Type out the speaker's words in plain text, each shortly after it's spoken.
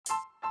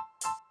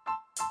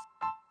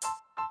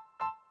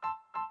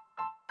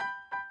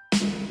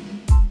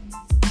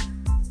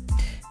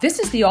This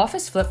is the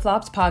Office Flip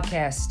Flops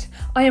podcast.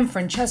 I am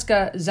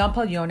Francesca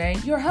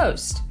Zampaglione, your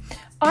host.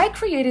 I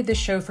created this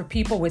show for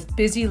people with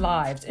busy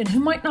lives and who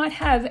might not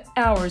have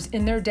hours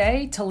in their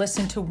day to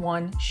listen to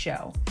one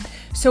show.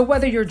 So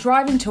whether you're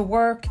driving to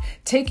work,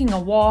 taking a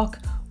walk,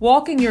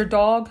 walking your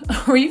dog,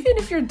 or even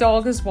if your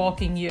dog is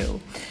walking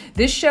you,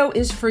 this show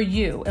is for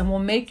you and will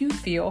make you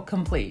feel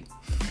complete.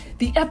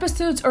 The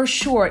episodes are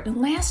short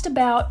and last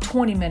about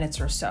 20 minutes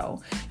or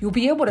so. You'll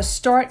be able to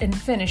start and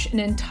finish an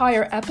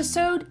entire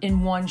episode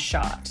in one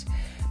shot.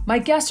 My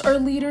guests are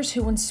leaders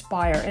who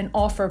inspire and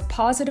offer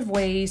positive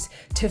ways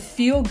to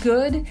feel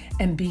good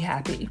and be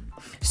happy.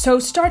 So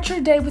start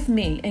your day with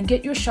me and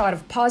get your shot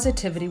of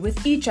positivity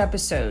with each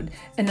episode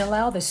and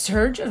allow the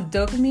surge of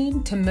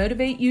dopamine to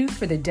motivate you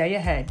for the day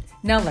ahead.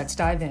 Now let's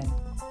dive in.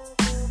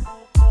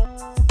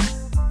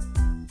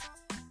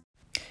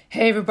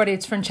 Hey everybody,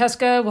 it's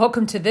Francesca.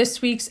 Welcome to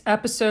this week's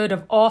episode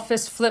of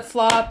Office Flip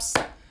Flops.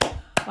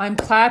 I'm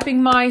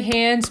clapping my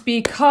hands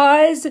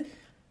because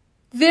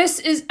this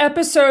is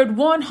episode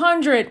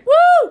 100.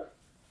 Woo!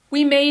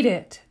 We made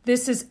it.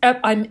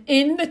 I'm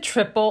in the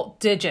triple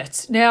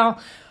digits. Now,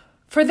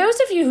 for those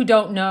of you who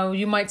don't know,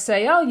 you might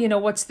say,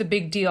 what's the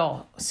big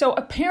deal? So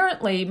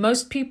apparently,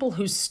 most people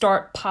who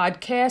start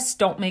podcasts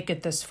don't make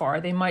it this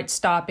far. They might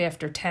stop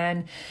after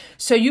 10.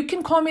 So you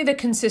can call me the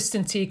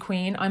consistency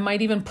queen. I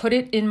might even put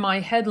it in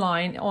my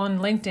headline on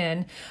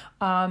LinkedIn.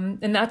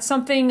 And that's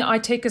something I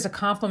take as a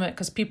compliment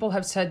because people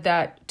have said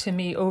that to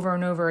me over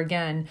and over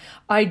again.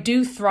 I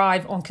do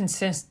thrive on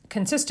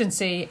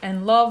consistency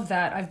and love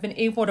that I've been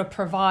able to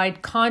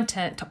provide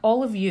content to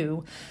all of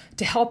you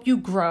to help you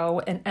grow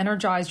and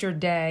energize your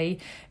day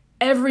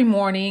every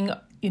morning,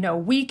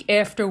 week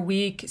after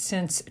week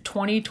since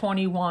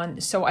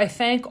 2021. So I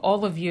thank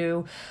all of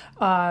you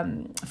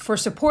for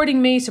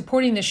supporting me,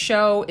 supporting the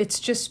show. It's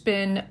just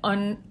been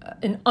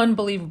an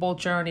unbelievable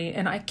journey,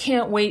 and I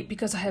can't wait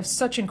because I have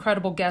such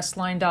incredible guests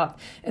lined up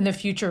in the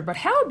future. But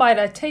how about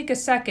I take a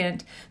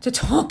second to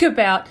talk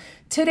about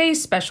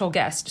today's special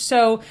guest?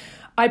 So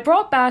I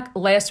brought back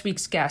last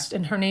week's guest,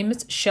 and her name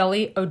is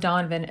Shelly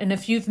O'Donovan. And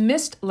if you've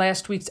missed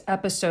last week's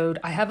episode,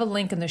 I have a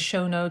link in the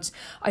show notes.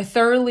 I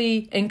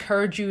thoroughly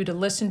encourage you to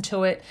listen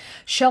to it.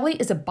 Shelly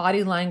is a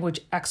body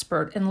language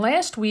expert. And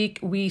last week,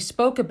 we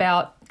spoke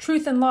about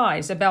truth and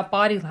lies, about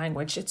body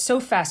language. It's so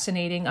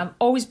fascinating. I've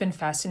always been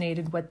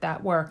fascinated with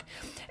that work.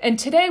 And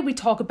today, we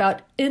talk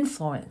about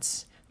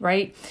influence,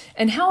 right?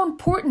 And how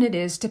important it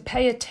is to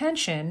pay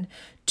attention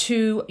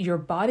to your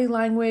body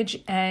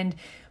language and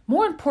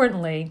more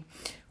importantly,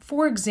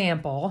 for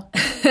example,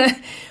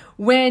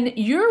 when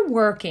you're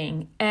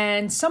working,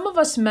 and some of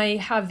us may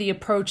have the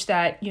approach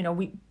that,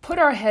 we put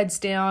our heads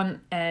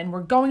down and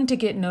we're going to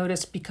get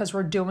noticed because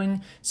we're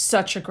doing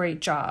such a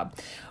great job.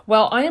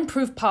 Well, I am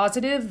proof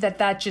positive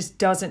that just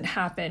doesn't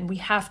happen. We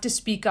have to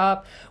speak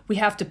up. We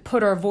have to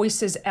put our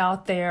voices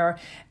out there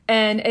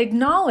and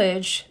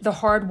acknowledge the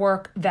hard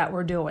work that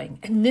we're doing.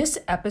 And this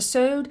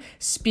episode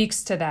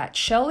speaks to that.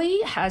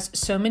 Shelly has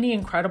so many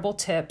incredible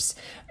tips.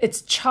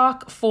 It's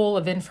chock full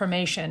of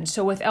information.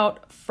 So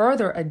without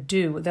further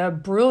ado, the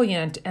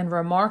brilliant and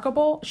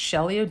remarkable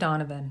Shelly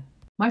O'Donovan.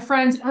 My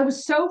friends, I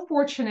was so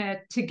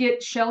fortunate to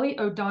get Shelly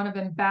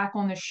O'Donovan back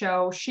on the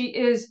show. She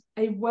is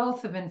a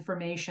wealth of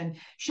information.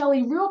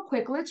 Shelly, real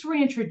quick, let's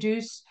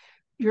reintroduce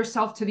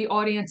yourself to the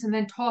audience and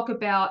then talk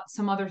about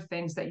some other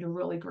things that you're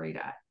really great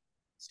at.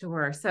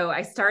 Sure. So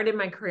I started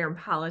my career in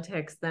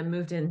politics, then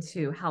moved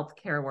into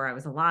healthcare where I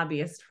was a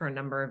lobbyist for a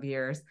number of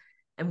years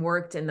and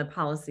worked in the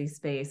policy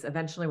space,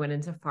 eventually went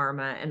into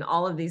pharma, and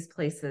all of these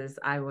places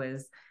I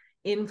was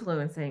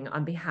influencing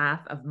on behalf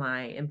of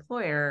my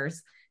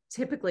employers,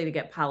 typically to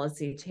get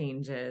policy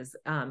changes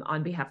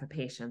on behalf of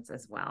patients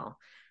as well.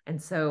 And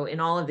so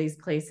in all of these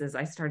places,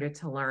 I started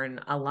to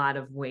learn a lot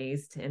of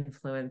ways to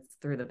influence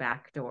through the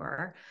back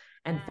door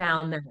and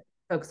found that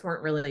folks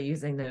weren't really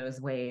using those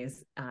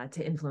ways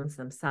to influence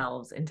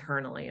themselves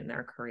internally in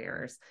their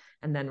careers,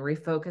 and then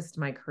refocused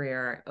my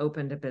career,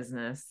 opened a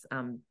business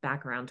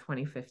back around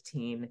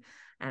 2015.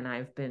 And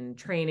I've been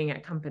training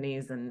at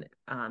companies and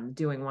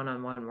doing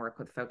one-on-one work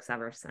with folks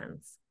ever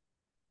since.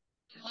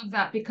 I love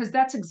that because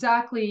that's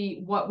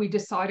exactly what we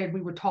decided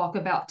we would talk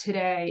about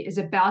today, is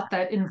about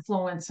that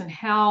influence and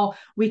how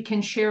we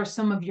can share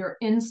some of your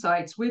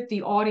insights with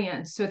the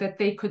audience so that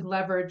they could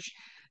leverage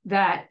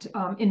that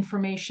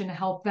information to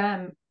help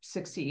them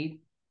succeed.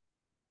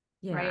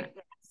 Yeah, right?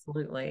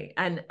 Absolutely.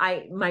 And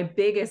my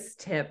biggest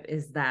tip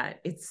is that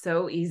it's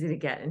so easy to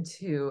get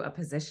into a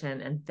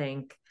position and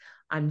think,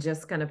 I'm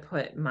just going to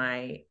put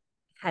my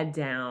head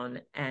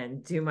down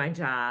and do my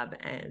job,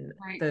 and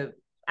the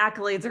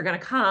accolades are going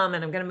to come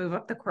and I'm going to move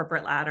up the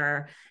corporate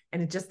ladder.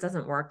 And it just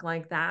doesn't work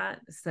like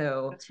that.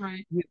 So that's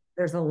right.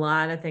 There's a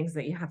lot of things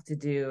that you have to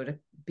do to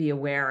be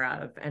aware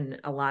of, and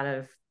a lot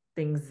of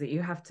things that you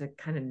have to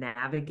kind of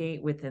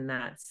navigate within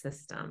that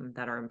system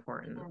that are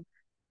important.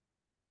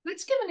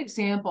 Let's give an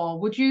example.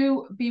 Would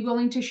you be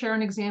willing to share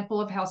an example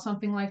of how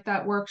something like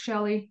that works,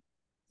 Shelly?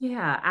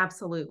 Yeah,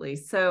 absolutely.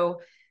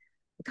 So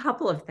a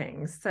couple of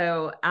things.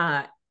 So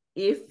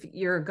if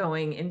you're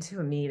going into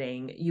a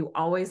meeting, you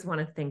always want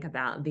to think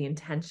about the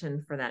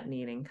intention for that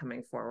meeting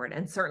coming forward.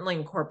 And certainly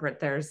in corporate,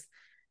 there's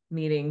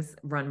meetings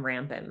run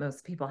rampant.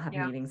 Most people have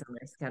Yeah. meetings on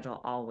their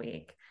schedule all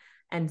week.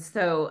 And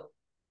so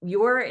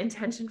your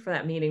intention for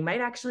that meeting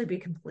might actually be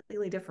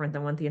completely different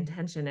than what the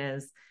intention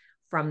is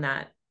from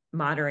that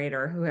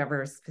moderator,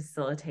 whoever's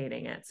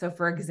facilitating it. So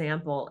for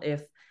example,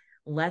 if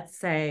let's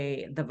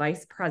say the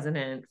vice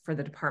president for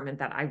the department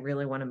that I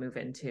really want to move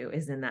into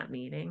is in that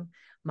meeting,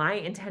 my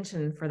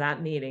intention for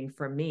that meeting,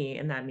 for me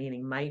in that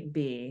meeting, might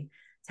be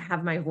to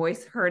have my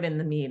voice heard in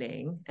the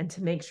meeting and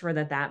to make sure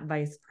that that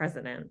vice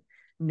president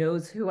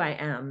knows who I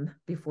am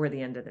before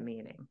the end of the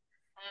meeting.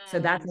 So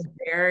that's a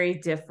very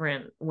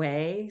different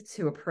way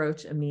to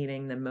approach a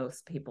meeting than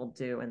most people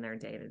do in their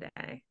day to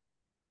day.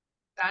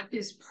 That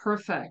is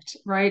perfect,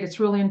 right? It's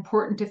really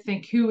important to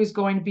think who is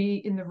going to be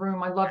in the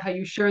room. I love how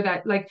you share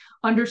that, like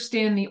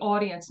understand the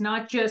audience,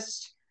 not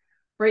just,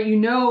 right, you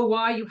know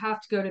why you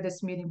have to go to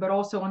this meeting, but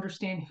also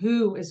understand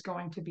who is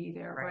going to be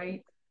there,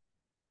 right?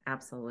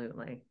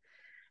 Absolutely.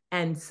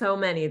 And so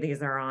many of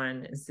these are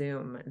on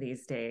Zoom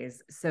these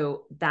days.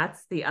 So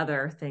that's the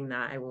other thing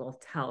that I will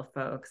tell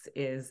folks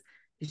is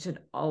you should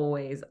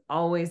always,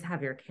 always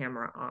have your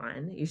camera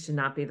on. You should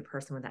not be the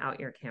person without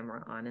your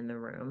camera on in the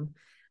room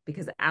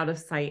because out of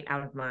sight,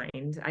 out of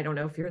mind. I don't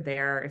know if you're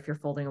there, if you're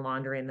folding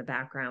laundry in the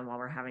background while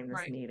we're having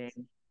this meeting.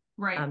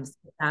 Right. So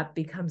that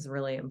becomes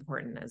really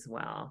important as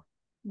well.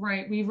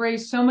 Right. We've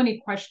raised so many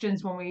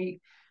questions when we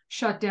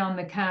shut down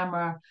the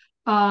camera.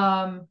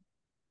 Um,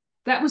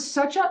 that was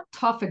such a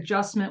tough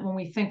adjustment when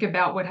we think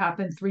about what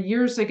happened 3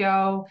 years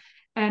ago.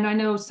 And I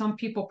know some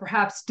people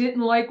perhaps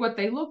didn't like what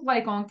they looked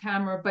like on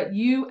camera, but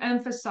you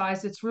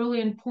emphasize it's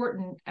really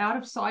important, out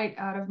of sight,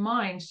 out of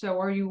mind. So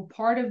are you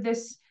part of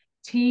this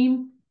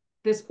team,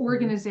 this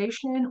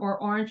organization,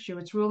 or aren't you?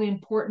 It's really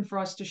important for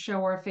us to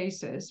show our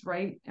faces,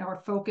 right?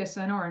 Our focus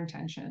and our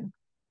intention.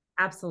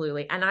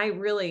 Absolutely. And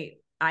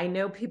I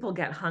know people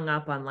get hung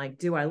up on like,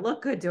 do I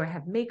look good? Do I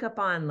have makeup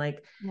on?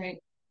 Like, Right.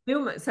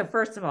 Zoom. So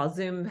first of all,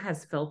 Zoom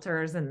has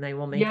filters and they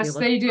will make you Yes,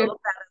 look they a do.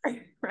 little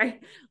better,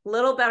 right? A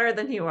little better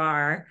than you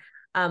are.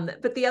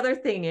 But the other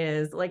thing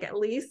is like, at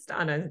least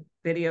on a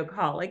video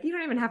call, like you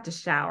don't even have to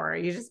shower.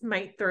 You just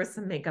might throw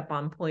some makeup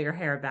on, pull your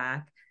hair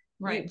back.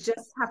 You Right.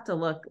 just have to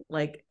look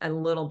like a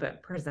little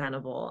bit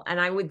presentable. And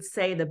I would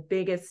say the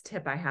biggest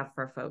tip I have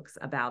for folks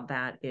about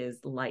that is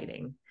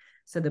lighting.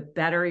 So the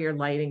better your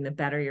lighting, the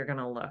better you're going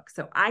to look.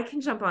 So I can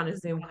jump on a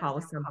Zoom call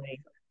with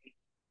somebody,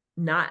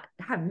 not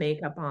have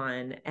makeup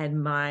on,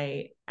 and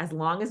as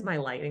long as my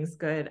lighting's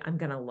good, I'm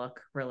going to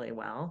look really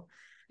well.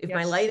 If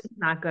my Yes. lighting's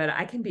not good,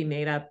 I can be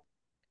made up,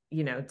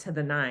 to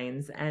the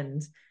nines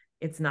and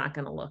it's not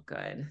going to look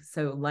good.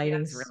 So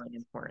lighting's Yes. really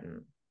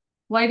important.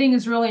 Lighting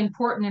is really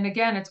important. And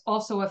again, it's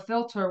also a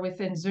filter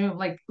within Zoom.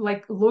 Like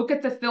look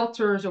at the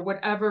filters or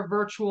whatever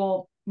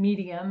virtual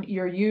medium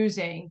you're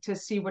using to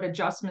see what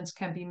adjustments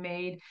can be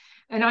made.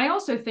 And I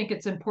also think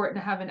it's important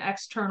to have an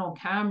external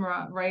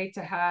camera, right?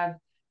 To have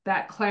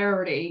that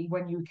clarity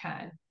when you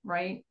can,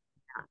 right?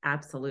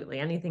 Absolutely.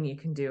 Anything you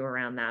can do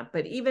around that.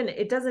 But even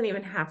it doesn't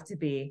even have to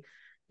be,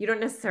 you don't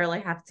necessarily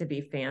have to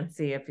be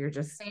fancy if you're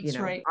just, That's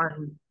right.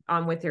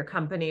 on with your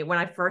company. When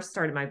I first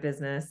started my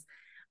business,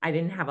 I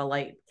didn't have a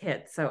light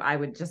kit. So I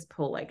would just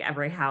pull like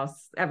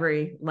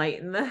every light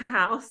in the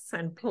house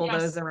and pull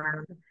those Yes.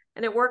 around.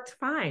 And it worked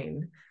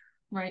fine.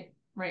 Right.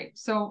 Right.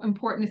 So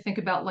important to think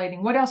about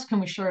lighting. What else can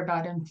we share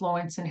about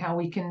influence and how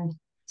we can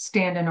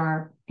stand in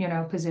our,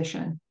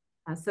 position?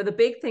 So the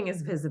big thing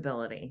is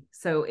visibility.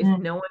 So if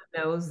Mm. no one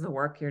knows the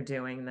work you're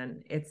doing,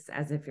 then it's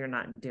as if you're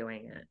not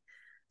doing it.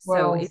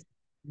 So Well, it's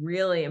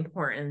really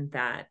important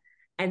that,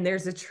 and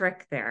there's a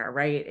trick there,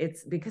 right?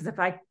 It's because if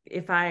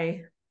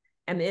I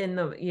am in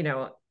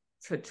the,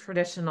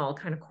 traditional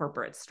kind of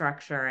corporate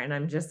structure and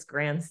I'm just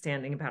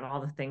grandstanding about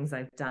all the things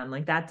I've done,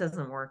 like that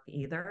doesn't work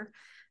either.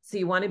 So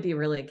you want to be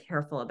really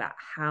careful about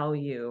how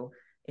you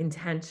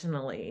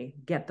intentionally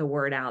get the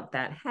word out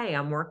that, hey,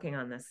 I'm working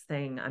on this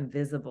thing, I'm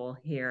visible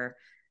here.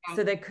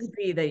 So that could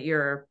be that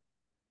you're,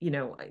 you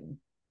know,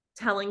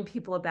 telling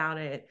people about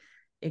it.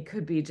 It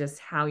could be just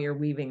how you're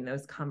weaving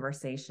those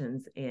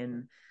conversations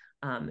in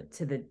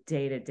to the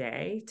day to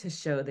day to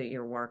show that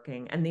you're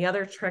working. And the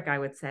other trick I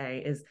would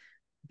say is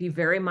be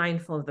very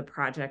mindful of the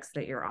projects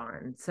that you're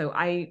on. So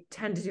I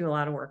tend to do a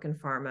lot of work in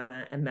pharma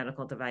and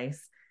medical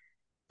device.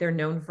 They're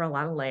known for a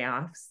lot of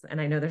layoffs. And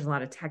I know there's a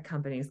lot of tech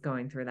companies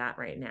going through that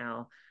right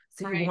now.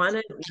 So you right. want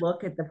to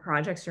look at the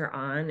projects you're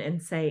on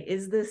and say,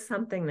 is this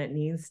something that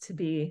needs to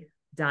be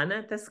done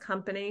at this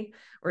company?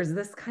 Or is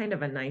this kind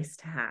of a nice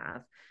to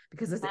have?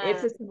 Because if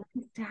it's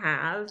nice to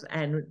have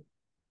and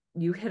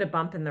you hit a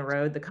bump in the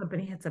road, the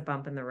company hits a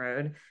bump in the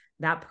road,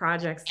 that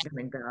project's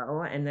going to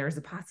go. And there's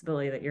a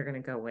possibility that you're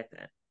going to go with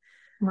it.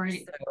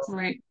 Right. So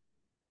Right.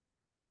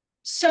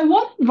 So,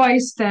 what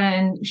advice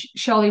then,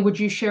 Shelley, would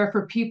you share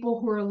for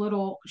people who are a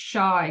little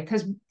shy?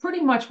 Because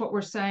pretty much what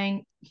we're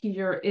saying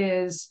here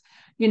is,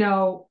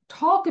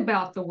 talk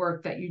about the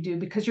work that you do,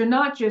 because you're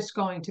not just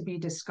going to be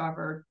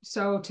discovered,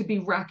 so to be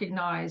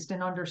recognized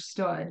and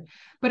understood.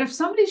 But if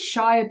somebody's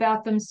shy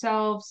about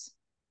themselves,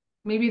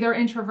 maybe they're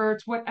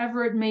introverts,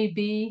 whatever it may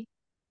be,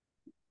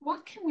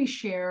 what can we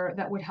share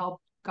that would help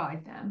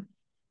guide them?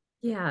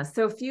 Yeah,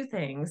 so a few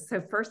things.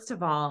 So first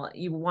of all,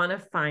 you want to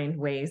find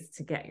ways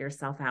to get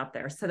yourself out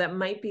there. So that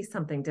might be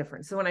something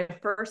different. So when I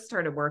first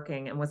started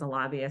working and was a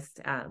lobbyist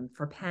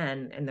for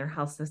Penn and their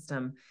health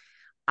system,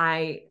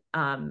 I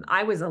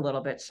was a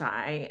little bit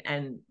shy,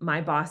 and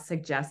my boss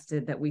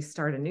suggested that we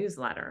start a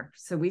newsletter.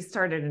 So we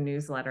started a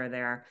newsletter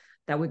there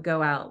that would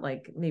go out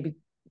like maybe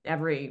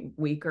every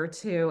week or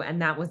two,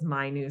 and that was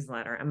my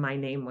newsletter, and my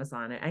name was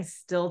on it. I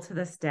still to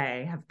this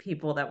day have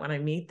people that when I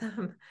meet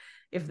them,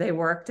 if they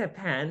worked at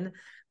Penn,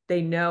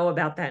 they know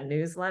about that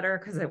newsletter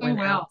because it Oh, went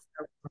out wow.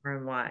 so far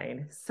and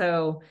wide.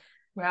 So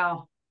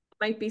Wow.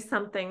 might be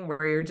something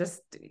where you're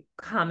just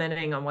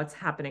commenting on what's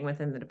happening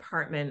within the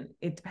department.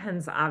 It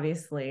depends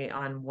obviously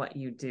on what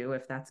you do,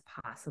 if that's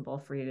possible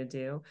for you to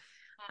do.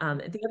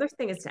 The other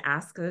thing is to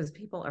ask those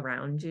people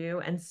around you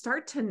and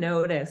start to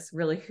notice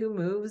really who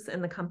moves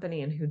in the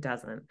company and who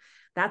doesn't.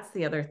 That's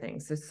the other thing.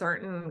 So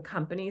certain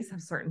companies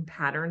have certain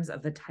patterns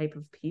of the type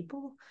of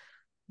people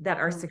that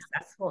are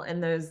successful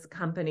in those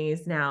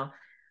companies. Now,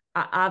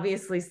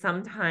 obviously,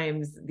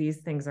 sometimes these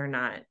things are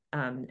not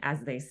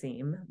as they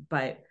seem,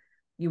 but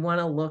you want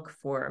to look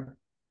for,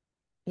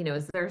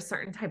 is there a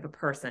certain type of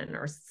person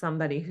or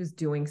somebody who's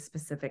doing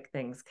specific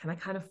things? Can I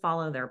kind of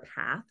follow their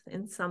path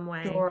in some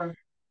way? Sure.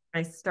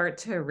 I start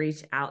to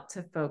reach out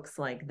to folks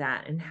like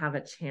that and have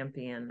a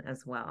champion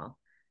as well.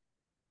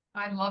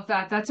 I love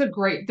that. Those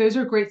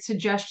are great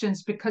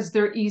suggestions because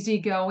they're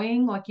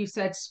easygoing. Like you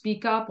said,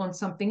 speak up on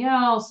something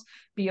else,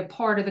 be a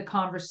part of the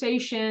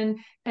conversation,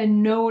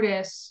 and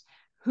notice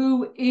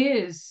who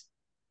is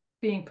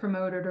being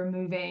promoted or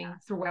moving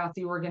throughout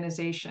the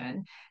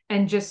organization.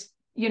 And just,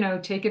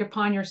 take it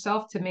upon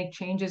yourself to make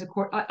changes.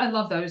 I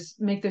love those,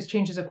 make those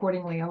changes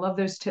accordingly. I love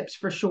those tips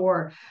for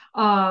sure.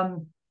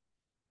 Um,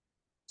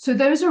 so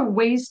those are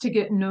ways to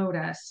get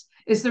noticed.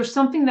 Is there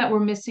something that we're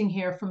missing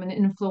here from an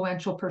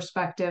influential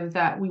perspective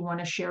that we want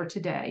to share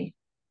today?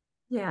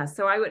 Yeah,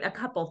 so a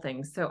couple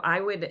things. So I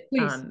would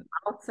Please.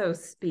 also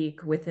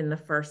speak within the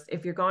first,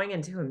 if you're going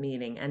into a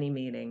meeting, any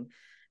meeting,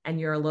 and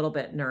you're a little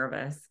bit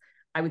nervous,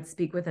 I would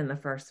speak within the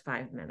first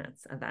 5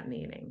 minutes of that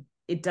meeting.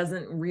 It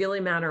doesn't really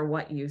matter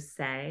what you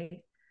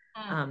say,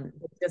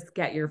 just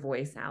get your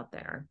voice out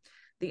there.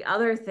 The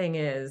other thing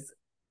is,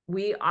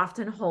 we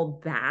often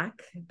hold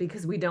back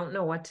because we don't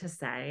know what to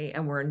say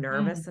and we're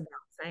nervous about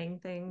saying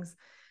things.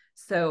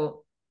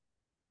 So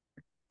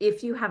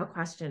if you have a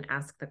question,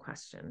 ask the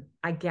question.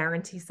 I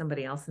guarantee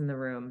somebody else in the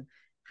room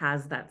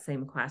has that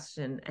same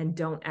question, and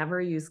don't ever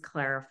use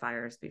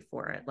clarifiers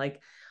before it.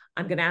 Like,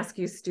 I'm going to ask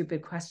you a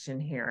stupid question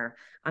here.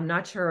 I'm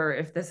not sure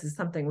if this is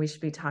something we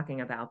should be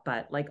talking about,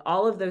 but like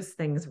all of those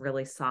things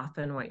really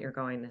soften what you're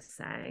going to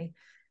say.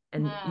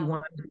 And you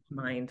want to be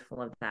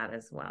mindful of that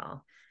as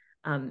well.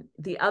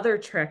 The other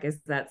trick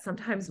is that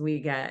sometimes we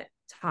get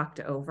talked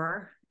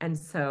over. And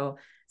so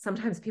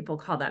sometimes people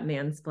call that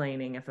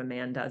mansplaining if a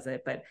man does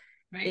it, but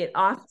Right. it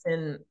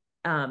often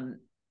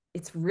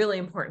it's really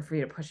important for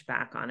you to push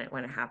back on it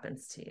when it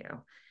happens to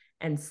you.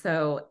 And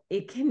so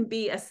it can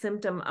be a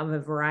symptom of a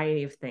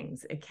variety of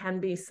things. It can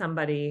be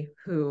somebody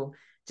who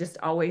just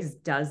always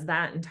does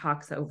that and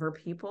talks over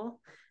people,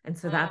 and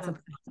so that's a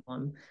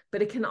problem.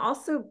 But it can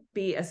also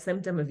be a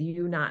symptom of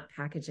you not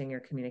packaging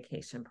your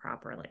communication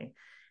properly.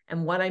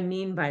 And what I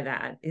mean by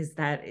that is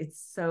that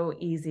it's so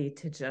easy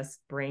to just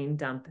brain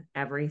dump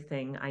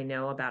everything I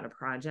know about a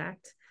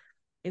project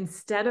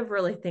instead of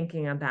really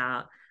thinking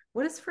about,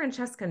 what does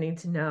Francesca need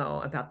to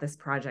know about this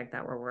project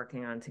that we're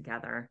working on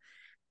together?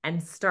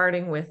 And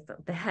starting with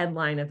the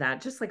headline of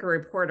that, just like a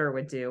reporter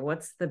would do,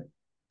 what's the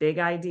big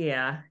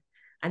idea?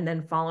 And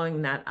then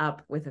following that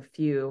up with a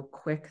few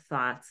quick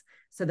thoughts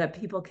so that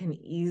people can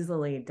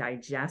easily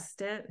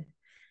digest it,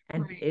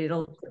 and Right.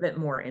 it'll give it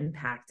more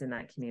impact in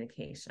that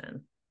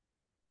communication.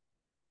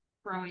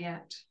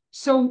 Brilliant.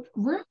 So,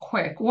 real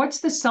quick, what's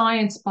the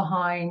science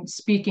behind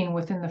speaking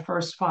within the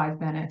first 5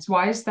 minutes?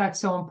 Why is that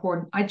so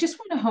important? I just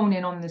want to hone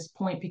in on this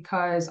point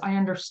because I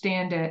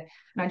understand it.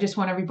 And I just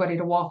want everybody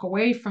to walk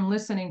away from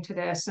listening to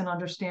this and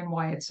understand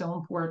why it's so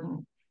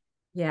important.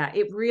 Yeah,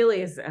 it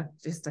really is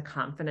just a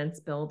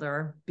confidence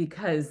builder,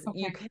 because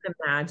you Okay. can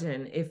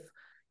imagine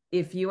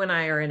if you and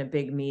I are in a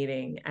big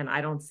meeting and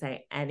I don't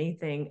say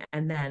anything,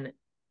 and then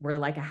we're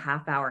like a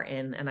half hour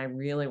in and I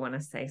really want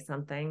to say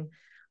something,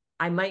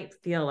 I might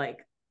feel like,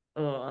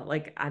 oh,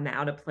 like I'm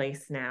out of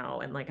place now,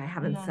 and like I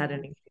haven't said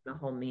anything the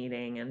whole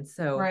meeting. And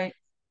so Right.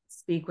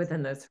 speak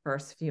within those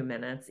first few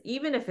minutes,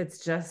 even if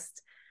it's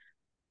just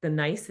the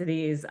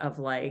niceties of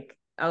like,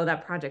 oh,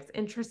 that project's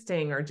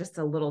interesting, or just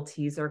a little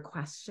teaser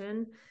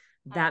question.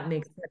 That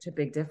makes such a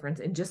big difference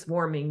in just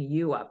warming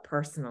you up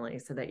personally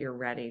so that you're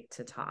ready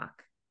to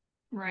talk.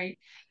 Right.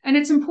 And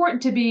it's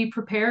important to be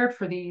prepared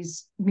for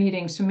these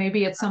meetings. So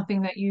maybe it's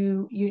something that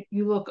you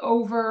look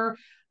over.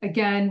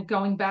 Again,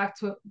 going back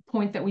to a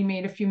point that we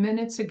made a few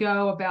minutes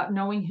ago about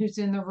knowing who's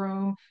in the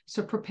room.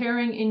 So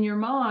preparing in your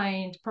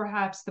mind,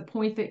 perhaps the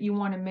point that you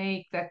want to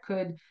make that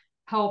could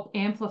help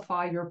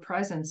amplify your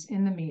presence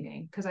in the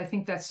meeting. Because I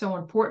think that's so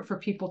important for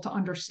people to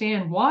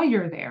understand why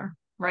you're there,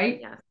 right?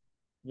 Yes.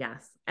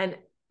 Yes. And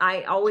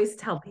I always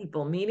tell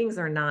people meetings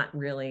are not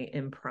really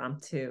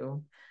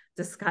impromptu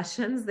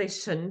discussions. They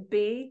shouldn't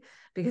be,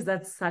 because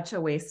that's such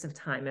a waste of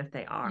time if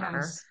they are.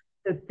 Yes.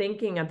 So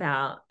thinking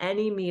about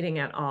any meeting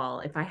at all,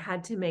 if I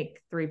had to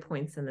make 3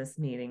 points in this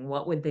meeting,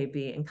 what would they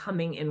be? And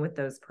coming in with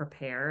those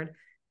prepared,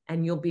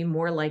 and you'll be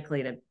more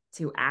likely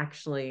to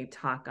actually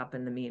talk up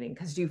in the meeting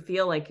because you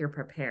feel like you're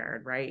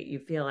prepared, right? You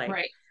feel like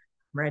Right.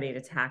 ready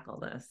to tackle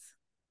this.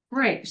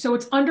 Right. So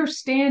it's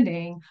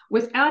understanding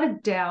without a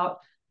doubt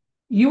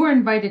you were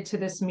invited to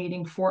this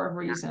meeting for a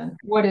Yeah. reason.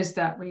 What is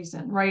that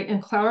reason? Right.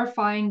 And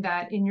clarifying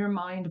that in your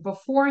mind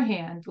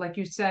beforehand, like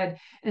you said,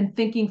 and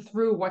thinking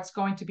through what's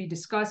going to be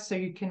discussed so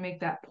you can make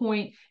that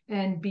point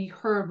and be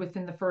heard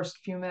within the first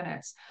few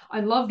minutes.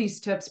 I love these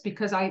tips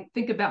because I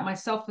think about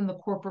myself in the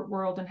corporate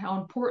world and how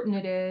important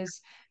it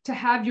is to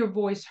have your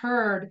voice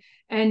heard.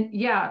 And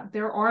yeah,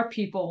 there are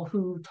people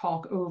who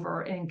talk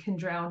over and can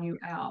drown you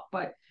out,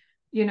 but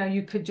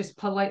you could just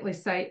politely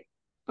say,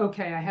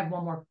 okay, I have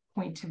one more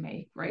point to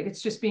make, right?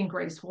 It's just being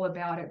graceful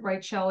about it,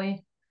 right,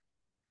 Shelley?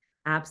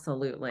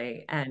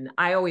 Absolutely. And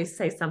I always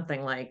say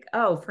something like,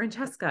 oh,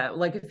 Francesca,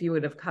 like if you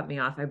would have cut me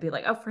off, I'd be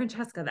like, oh,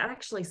 Francesca, that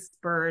actually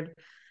spurred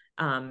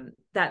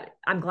that.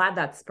 I'm glad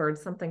that spurred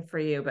something for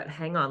you, but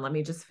hang on, let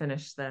me just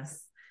finish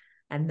this.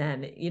 And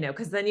then,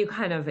 because then you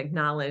kind of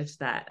acknowledge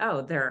that,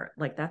 oh, they're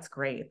like, that's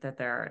great that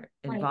they're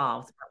Right.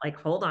 involved, but like,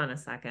 hold on a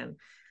second.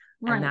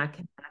 And Right. that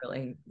can be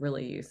really,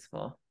 really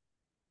useful.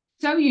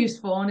 So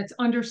useful. And it's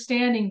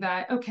understanding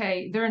that,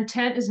 okay, their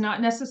intent is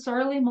not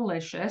necessarily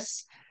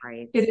malicious.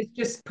 Right. It is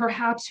just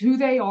perhaps who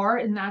they are,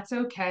 and that's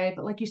okay.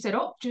 But like you said,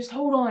 oh, just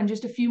hold on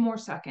just a few more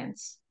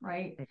seconds,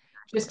 right?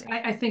 Just, Exactly.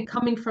 I think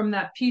coming from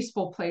that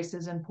peaceful place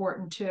is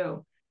important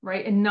too,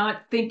 right? And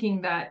not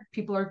thinking that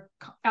people are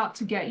out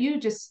to get you,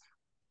 just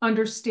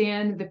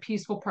understand the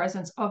peaceful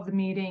presence of the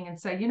meeting and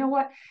say, you know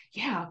what?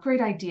 Yeah,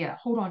 great idea.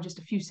 Hold on just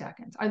a few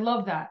seconds. I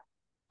love that.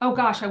 Oh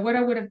gosh, Yeah.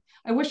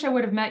 I wish I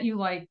would have met you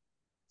like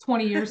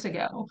 20 years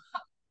ago.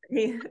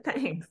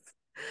 Thanks.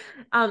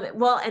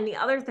 Well, and the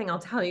other thing I'll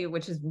tell you,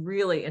 which is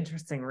really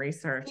interesting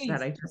research that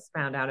Please. I just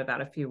found out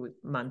about a few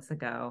months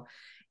ago,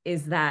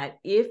 is that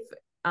if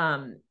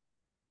um,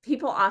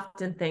 people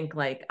often think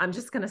like, I'm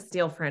just going to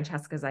steal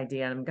Francesca's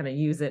idea and I'm going to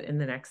use it in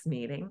the next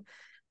meeting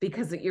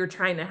because you're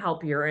trying to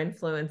help your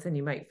influence and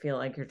you might feel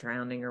like you're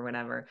drowning or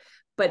whatever.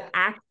 But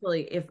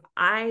actually, if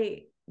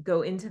I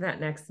go into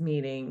that next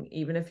meeting,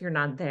 even if you're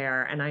not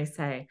there, and I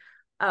say,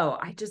 oh,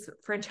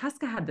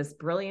 Francesca had this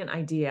brilliant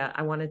idea.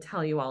 I want to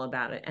tell you all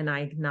about it. And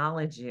I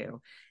acknowledge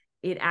you.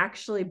 It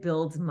actually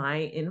builds my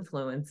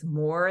influence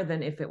more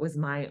than if it was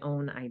my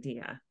own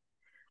idea.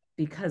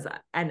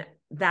 And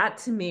that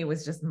to me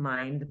was just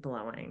mind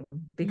blowing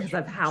because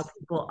of how Yes.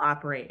 people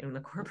operate in the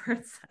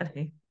corporate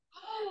setting.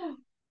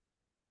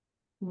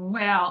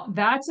 Wow,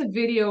 that's a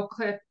video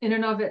clip in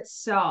and of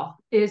itself.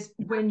 Is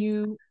when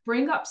you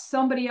bring up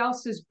somebody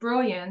else's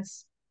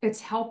brilliance, it's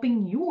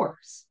helping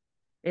yours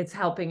It's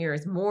helping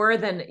yours more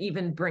than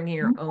even bringing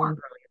your own more.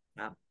 brilliance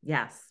up.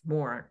 Yes,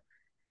 more.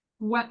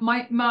 What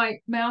my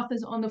mouth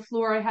is on the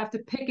floor. I have to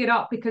pick it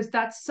up because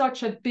that's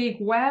such a big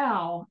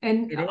wow.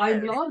 And It I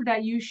is. love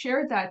that you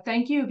shared that.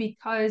 Thank you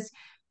because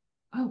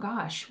oh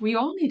gosh, we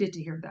all needed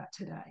to hear that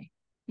today.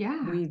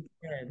 Yeah. We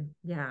did.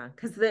 Yeah.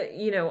 Because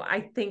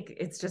I think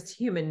it's just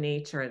human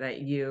nature that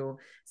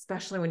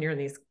especially when you're in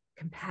these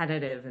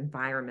competitive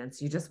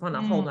environments, you just want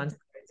to hold on Mm. to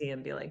the idea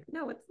and be like,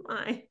 no, it's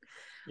mine.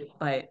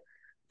 But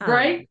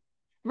Right? um,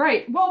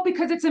 Right. Well,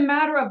 because it's a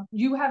matter of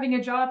you having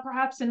a job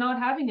perhaps and not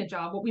having a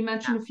job, what we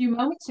mentioned a few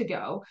moments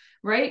ago,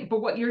 right?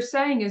 But what you're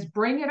saying is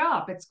bring it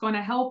up. It's going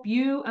to help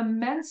you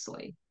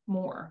immensely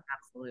more.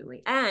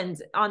 absolutely.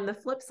 And on the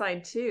flip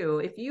side,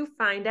 too, if you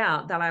find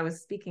out that I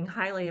was speaking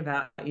highly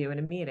about you in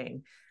a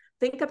meeting,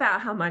 think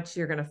about how much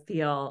you're going to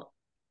feel,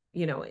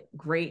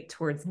 great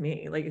towards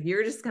me. Like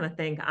you're just going to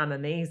think I'm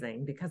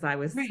amazing because I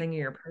was Right. singing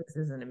your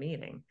praises in a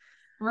meeting.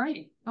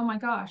 Right. Oh my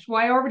gosh. Well,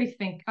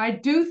 I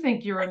do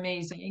think you're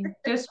amazing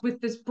just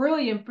with this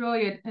brilliant,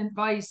 brilliant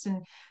advice.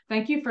 And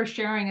thank you for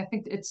sharing. I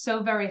think it's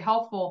so very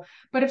helpful.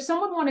 But if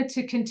someone wanted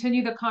to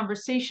continue the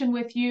conversation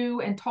with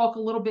you and talk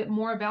a little bit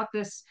more about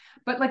this,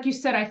 but like you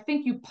said, I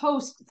think you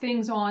post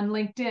things on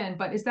LinkedIn,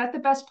 but is that the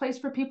best place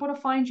for people to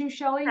find you,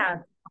 Shelley? Yeah,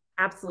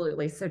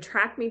 absolutely. So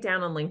track me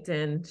down on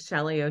LinkedIn,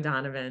 Shelly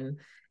O'Donovan,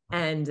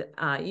 and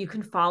you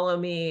can follow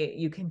me.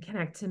 You can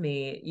connect to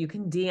me. You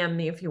can DM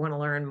me if you want to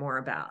learn more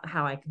about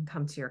how I can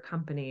come to your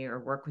company or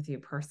work with you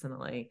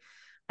personally.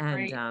 And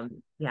Great.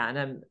 yeah, and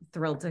I'm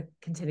thrilled to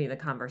continue the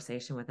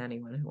conversation with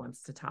anyone who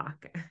wants to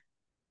talk.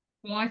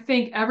 Well, I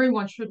think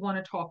everyone should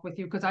want to talk with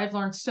you because I've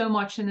learned so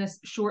much in this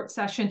short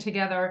session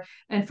together.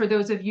 And for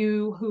those of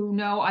you who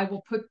know, I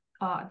will put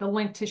the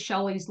link to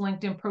Shelly's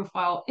LinkedIn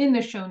profile in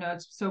the show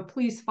notes. So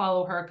please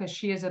follow her because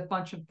she is a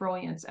bunch of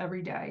brilliance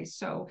every day.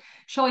 So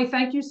Shelly,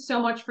 thank you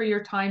so much for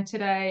your time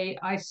today.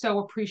 I so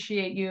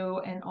appreciate you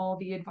and all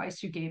the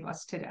advice you gave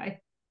us today.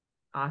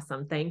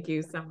 Awesome. Thank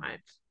you so much.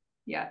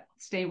 Yeah,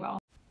 stay well.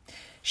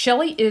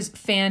 Shelly is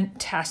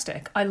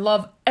fantastic. I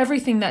love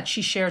everything that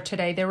she shared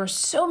today. There were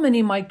so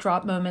many mic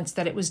drop moments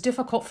that it was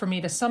difficult for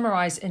me to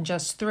summarize in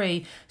just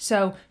 3.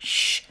 So,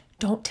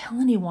 don't tell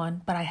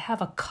anyone, but I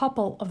have a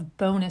couple of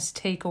bonus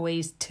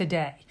takeaways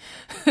today.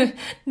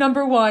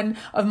 Number 1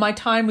 of my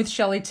time with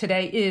Shelly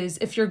today is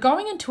if you're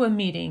going into a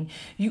meeting,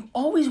 you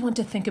always want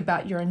to think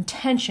about your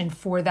intention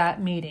for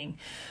that meeting.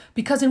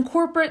 Because in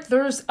corporate,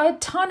 there's a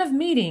ton of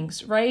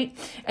meetings, right?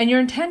 And your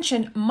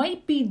intention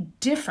might be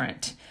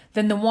different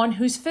than the one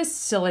who's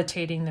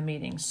facilitating the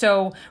meeting.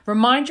 So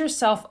remind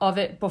yourself of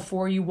it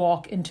before you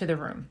walk into the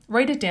room.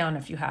 Write it down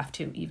if you have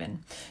to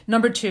even.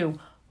 Number 2,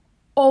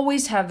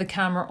 always have the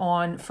camera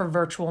on for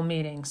virtual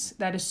meetings.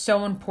 That is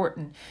so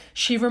important.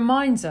 She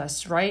reminds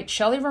us, right?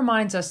 Shelly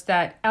reminds us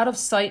that out of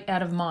sight,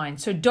 out of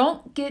mind. So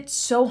don't get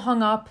so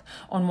hung up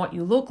on what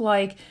you look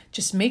like.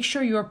 Just make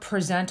sure you're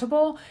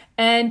presentable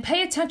and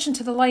pay attention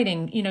to the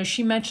lighting. You know,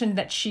 she mentioned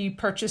that she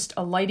purchased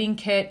a lighting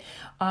kit,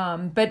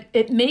 but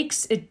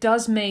it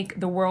does make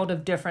the world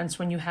of difference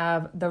when you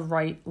have the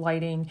right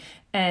lighting,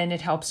 and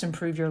it helps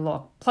improve your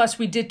look. Plus,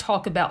 we did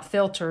talk about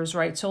filters,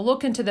 right? So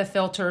look into the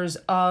filters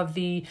of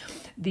the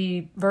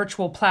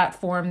virtual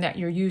platform that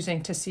you're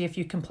using to see if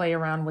you can play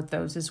around with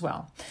those as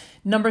well.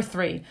 Number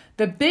 3,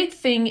 the big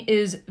thing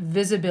is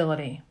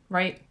visibility,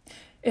 right?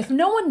 If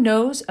no one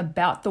knows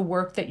about the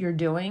work that you're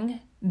doing,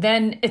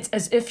 then it's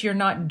as if you're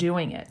not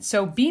doing it.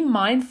 So be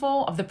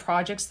mindful of the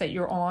projects that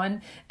you're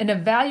on and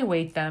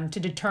evaluate them to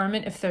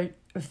determine if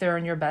they're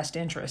in your best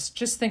interest.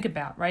 Just think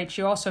about, right?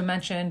 She also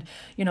mentioned,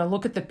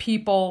 look at the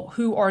people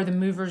who are the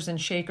movers and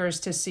shakers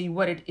to see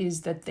what it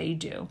is that they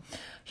do.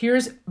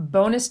 Here's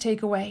bonus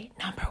takeaway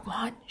number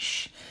 1.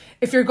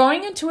 If you're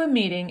going into a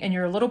meeting and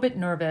you're a little bit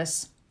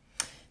nervous,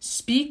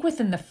 speak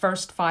within the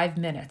first 5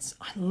 minutes.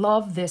 I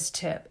love this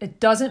tip. It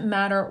doesn't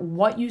matter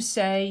what you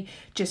say,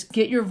 just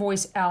get your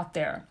voice out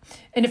there.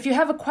 And if you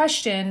have a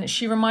question,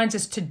 she reminds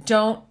us to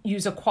don't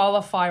use a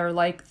qualifier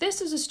like, this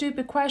is a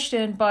stupid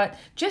question, but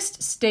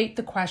just state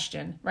the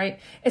question, right?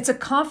 It's a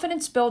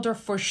confidence builder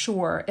for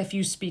sure if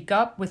you speak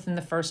up within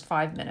the first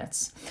 5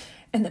 minutes.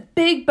 And the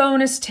big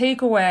bonus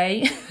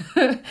takeaway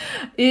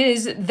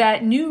is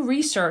that new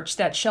research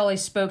that Shelly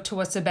spoke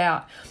to us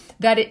about,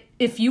 that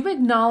if you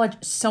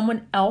acknowledge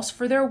someone else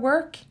for their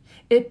work,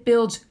 it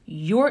builds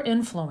your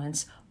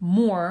influence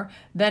more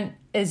than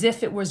as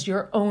if it was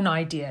your own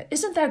idea.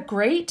 Isn't that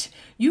great?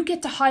 You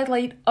get to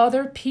highlight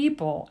other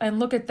people, and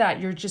look at that.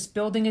 You're just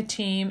building a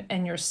team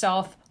and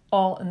yourself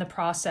all in the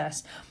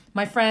process.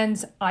 My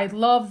friends, I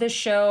love this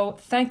show.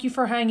 Thank you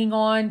for hanging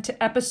on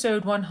to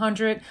episode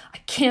 100. I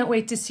can't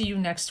wait to see you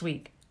next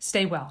week.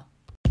 Stay well.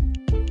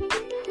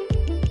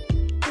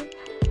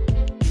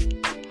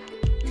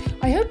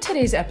 I hope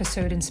today's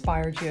episode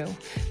inspired you.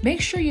 Make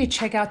sure you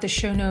check out the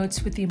show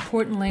notes with the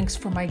important links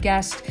for my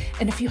guest,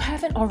 and if you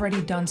haven't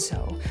already done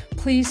so,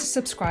 please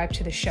subscribe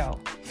to the show.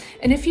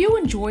 And if you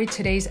enjoyed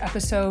today's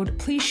episode,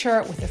 please share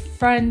it with a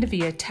friend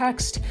via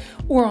text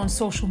or on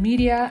social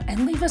media,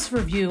 and leave us a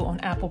review on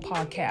Apple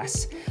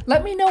Podcasts.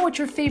 Let me know what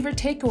your favorite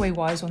takeaway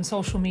was on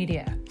social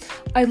media.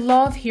 I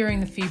love hearing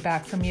the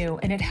feedback from you,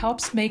 and it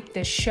helps make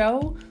this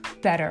show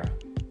better.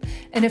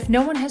 And if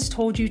no one has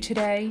told you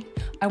today,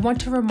 I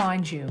want to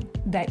remind you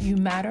that you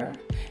matter,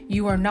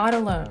 you are not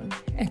alone,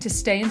 and to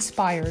stay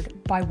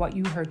inspired by what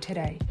you heard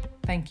today.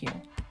 Thank you.